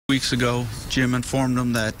Weeks ago, Jim informed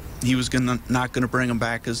him that he was not going to bring him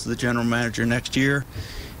back as the general manager next year,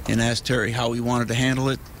 and asked Terry how he wanted to handle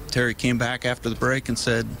it. Terry came back after the break and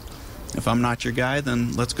said, if I'm not your guy,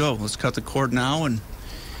 then let's go. Let's cut the cord now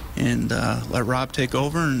and let Rob take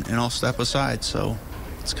over, and I'll step aside. So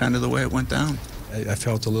it's kind of the way it went down. I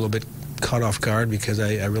felt a little bit caught off guard because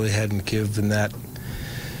I really hadn't given that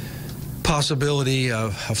possibility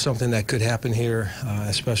of something that could happen here,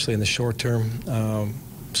 especially in the short term.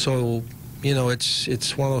 So, you know,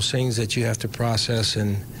 it's one of those things that you have to process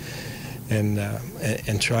and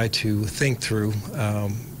try to think through.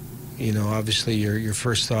 You know, obviously your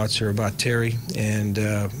first thoughts are about Terry and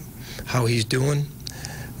how he's doing.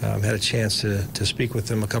 Had a chance to speak with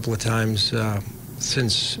him a couple of times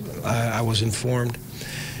since I was informed.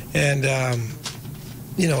 And,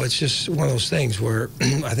 you know, it's just one of those things where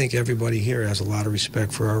I think everybody here has a lot of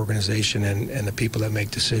respect for our organization and the people that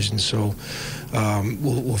make decisions. So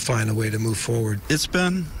we'll find a way to move forward. It's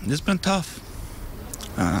been tough.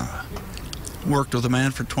 Worked with a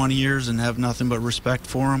man for 20 years and have nothing but respect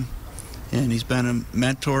for him. And he's been a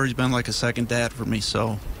mentor. He's been like a second dad for me.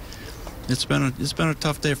 So it's been a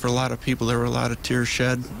tough day for a lot of people. There were a lot of tears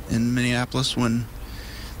shed in Minneapolis when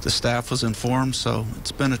the staff was informed. So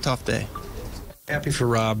it's been a tough day. Happy for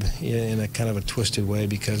Rob in a kind of a twisted way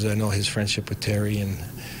because I know his friendship with Terry and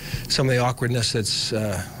some of the awkwardness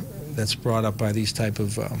that's brought up by these type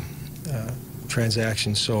of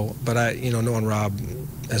transactions. So, but you know, knowing Rob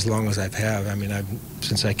as long as I mean,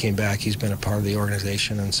 since I came back, he's been a part of the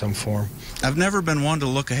organization in some form. I've never been one to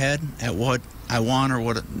look ahead at what I want or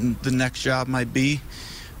what the next job might be,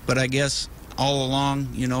 but I guess all along,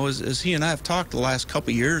 you know, as he and I have talked the last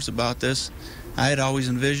couple of years about this, I had always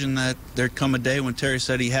envisioned that there'd come a day when Terry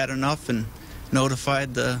said he had enough and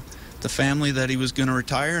notified the family that he was going to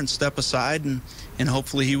retire and step aside, and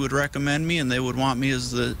hopefully he would recommend me and they would want me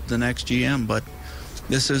as the next GM. But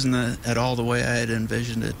this isn't at all the way I had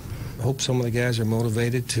envisioned it. I hope some of the guys are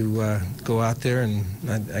motivated to go out there, and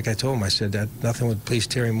like I told him, I said that nothing would please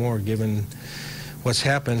Terry more, given what's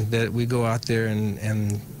happened, that we go out there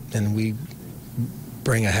and we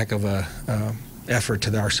bring a heck of a effort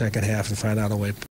to our second half and find out a way